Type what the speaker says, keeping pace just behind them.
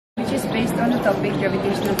based on the topic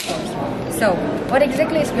gravitational force. So, what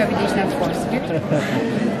exactly is gravitational force? You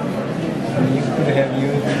could have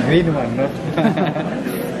used the green one, not?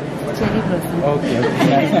 Cherry blossom. Okay.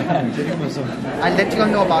 Cherry blossom. I'll let you all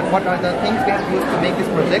know about what are the things we have used to make this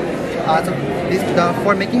project.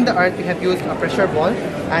 For making the Earth, we have used a pressure ball,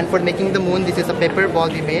 and for making the Moon, this is a paper ball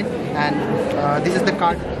we made, and this is the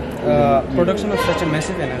card. Production of such a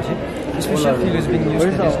massive energy, special fuel is being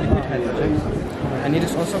used as liquid hydrogen, and it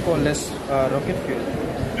is also called as rocket fuel.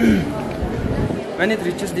 When it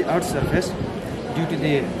reaches the Earth's surface, due to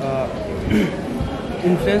the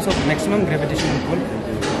influence of maximum gravitational pull,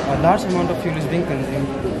 a large amount of fuel is being consumed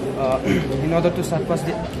in order to surpass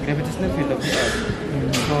the gravitational field of the Earth.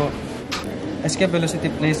 So, escape velocity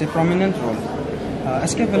plays a prominent role.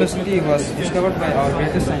 Escape velocity was discovered by our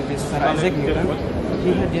greatest scientist, Sir Isaac Newton.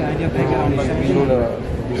 He had the idea back around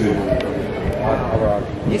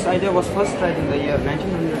 1700. This idea was first tried in the year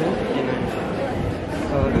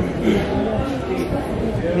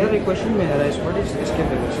 1959. Here a question may arise: what is escape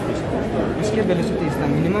velocity? Escape velocity is the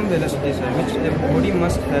minimum velocity which a body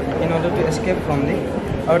must have in order to escape from the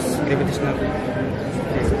Earth's gravitational field.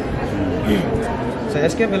 So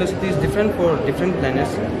escape velocity is different for different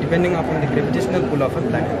planets depending upon the gravitational pull of a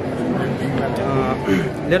planet.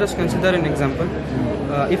 Let us consider an example.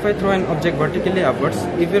 If I throw an object vertically upwards,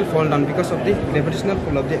 it will fall down because of the gravitational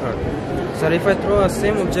pull of the Earth. So if I throw a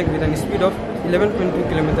same object with a speed of 11.2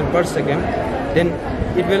 km per second, then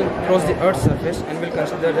it will cross the Earth's surface and will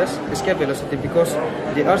consider as escape velocity because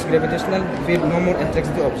the Earth's gravitational field no more attracts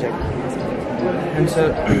the object. And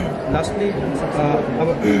sir, lastly,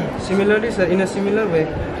 similarly, sir, in a similar way,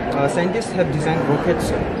 scientists have designed rockets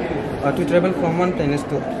to travel from one planet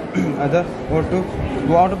to other, or to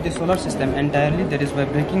go out of the solar system entirely, that is by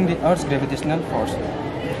breaking the Earth's gravitational force.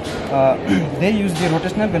 They use the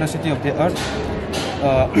rotational velocity of the Earth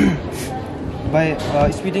by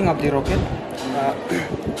speeding up the rocket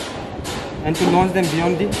and to launch them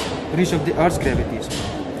beyond the reach of the Earth's gravities.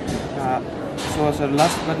 So, sir,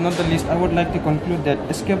 last but not the least, I would like to conclude that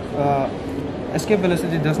escape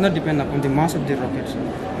velocity does not depend upon the mass of the rockets.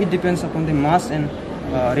 It depends upon the mass and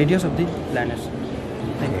radius of the planets.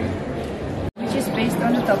 Thank you. Which is based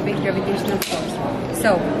on the topic gravitational force.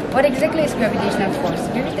 So, what exactly is gravitational force?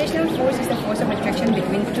 Gravitational force is the force of attraction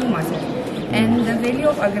between two masses. And the value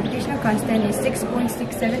of our gravitational constant is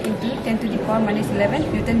 6.67 into 10 to the power minus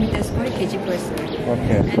 11 Newton meter square kg per second.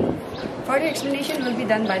 Okay. And further explanation will be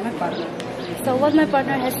done by my partner. So what my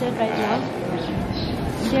partner has said right now,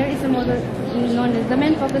 here is a model known as the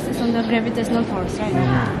main focus is on the gravitational force, right?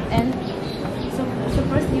 And so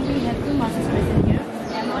first we have two masses present here,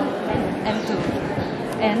 M1 and M2.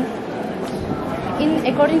 And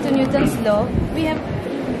according to Newton's law, we have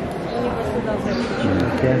universal law of gravitation.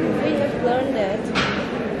 Okay. We have learned that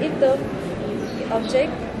if the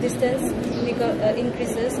object distance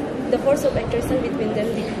increases, the force of attraction between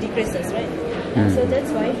them decreases, right? So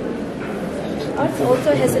that's why Earth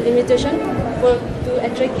also has a limitation to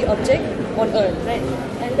attract the object on Earth, right?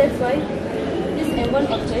 And that's why this M1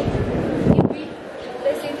 object, if we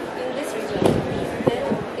place it in this region, then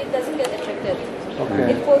it doesn't get attracted.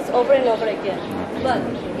 Okay. It falls over and over again. But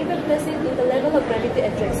if we place it in the level of gravity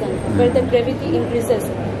attraction, where the gravity increases,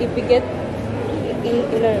 if we get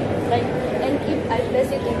inner, right? And if I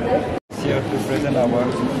place it in the Here to present our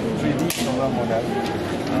 3D solar model,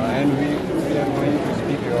 and we are going to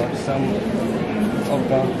speak about some of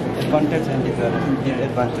the advantages and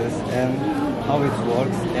disadvantages and how it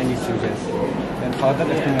works and its uses. And further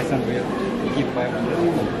explanation will give by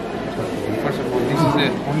First of all, this is the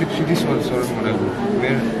only 3D solar model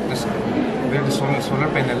where the solar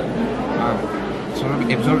panel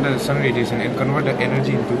absorb the sun radiation and convert the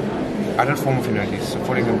energy into other form of energy. So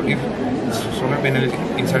for example, if the solar panel is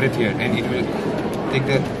inserted here and it will take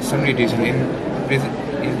the sun radiation and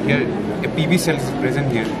here a PV cell is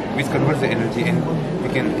present here which converts the energy and we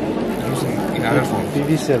can use in other form.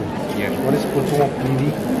 PV cell. Yeah. What is full form of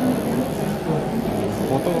PV?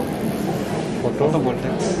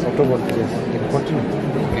 Photovoltaic. Yes. Continue.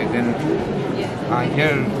 Okay, then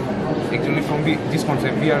here actually from this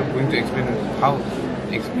concept we are going to explain how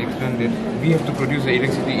explain that we have to produce the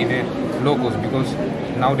electricity in a low cost because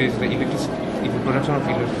nowadays the production of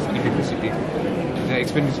electricity the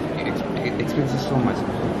expense is so much.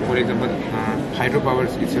 For example, hydropower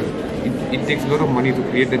itself it takes a lot of money to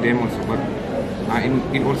create the dam also, but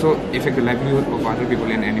it also affects the livelihood of other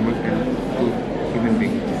people and animals and to human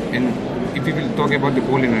beings. And if we will talk about the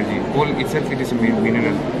coal energy, coal itself it is a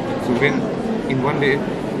mineral. So when in one day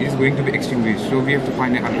it is going to be extinguished, so we have to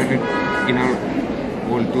find an alternative in our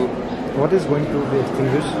world to. What is going to be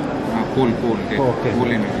extinguished? coal, coal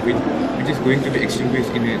energy, which is going to be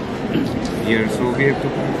extinguished in a year. So we have to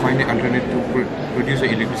find an alternate to produce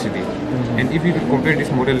electricity. And if we compare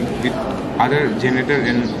this model with other generator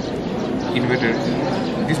and inverter,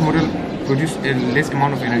 this model produces a less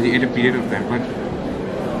amount of energy at a period of time, but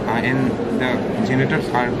and the generators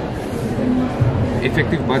are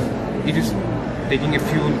effective, but it is taking a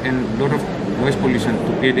fuel and lot of noise pollution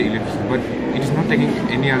to create the electricity, but it is not taking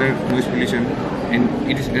any other noise pollution, and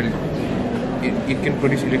it can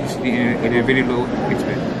produce electricity in a very low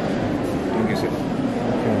expense. Thank you, sir.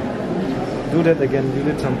 Okay. Do that again. You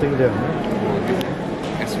did something there. No?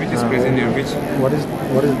 A switch is present here. Which what is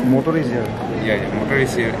motor is here? Yeah, motor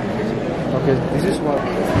is here. Okay, this is what.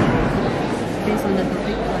 Based on the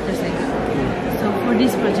topic water cycle. So for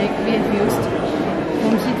this project, we have used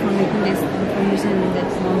foam sheet for making this formation in that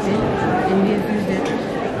mountain, and we have used that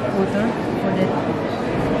water for that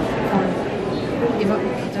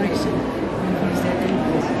evaporation.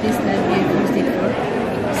 This slide we have used it for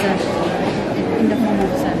sun, in the form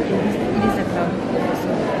of sun. It is a cloud.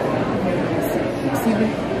 So she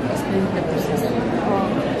will explain the process.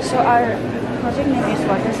 So our project name is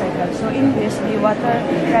water cycle. So in this, the water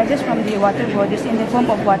rises from the water bodies in the form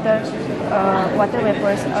of water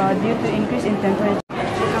vapors due to increase in temperature.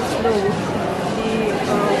 Becomes low,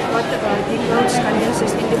 the clouds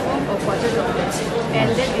condenses in the form of water droplets, and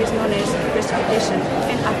that is known as precipitation.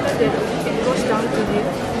 And after that, it goes back down to the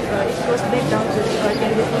earth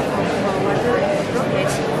in the form of water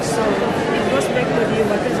droplets. So it goes back to the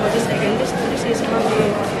water bodies again. This is how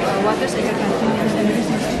the water cycle continues, and this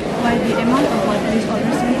is why the amount of water is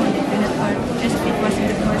always same on the planet Earth as it was in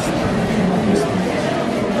the first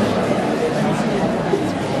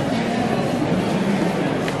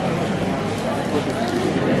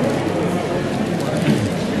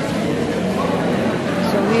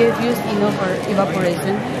So we have used for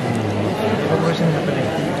evaporation. Evaporation happening.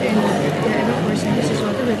 And the evaporation, this is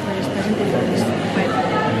water vapor is present in this pipe.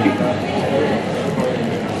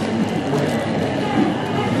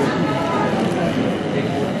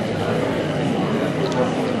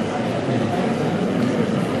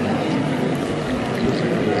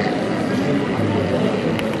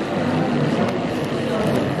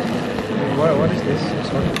 What is this?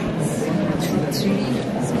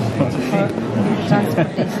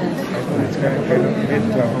 Transportation. It's kind of great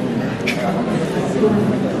job.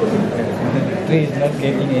 Tree is not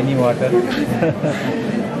getting any water. You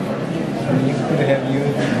could have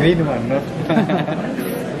used the green one, not?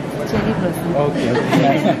 Cherry blossom. Okay,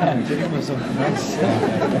 nice. Cherry blossom, nice.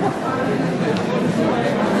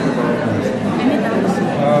 Any doubts?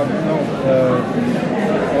 No,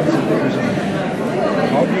 what's the question?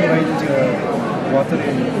 How do you write water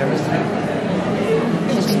in chemistry?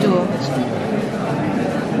 H2O.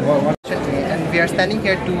 And we are standing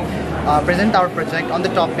here to present our project on the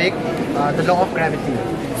topic, the law of gravity.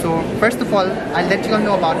 So first of all, I'll let you all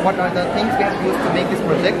know about what are the things we have used to make this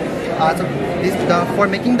project. For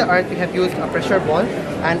making the earth, we have used a pressure ball,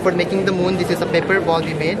 and for making the moon, this is a paper ball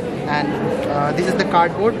we made, and this is the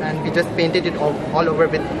cardboard, and we just painted it all over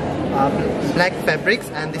with black fabrics,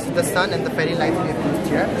 and this is the sun and the fairy lights we have used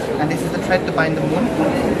here, and this is the thread to bind the moon.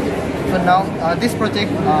 So now this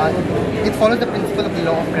project, it follows the principle of the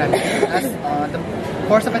law of gravity, as the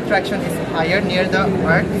force of attraction is higher near the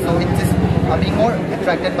earth, so it is being more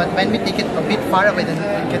attracted, but when we take it a bit far away, then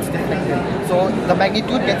it gets deflected. So the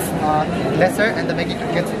magnitude gets lesser and the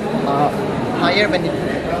magnitude gets higher when it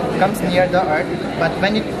comes near the earth, but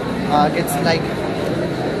when it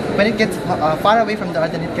gets far away from the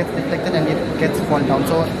earth, then it gets deflected and it gets fall down.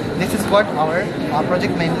 So this is what our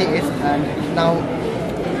project mainly is. And now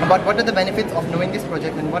about what are the benefits of knowing this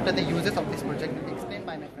project and what are the uses of this project.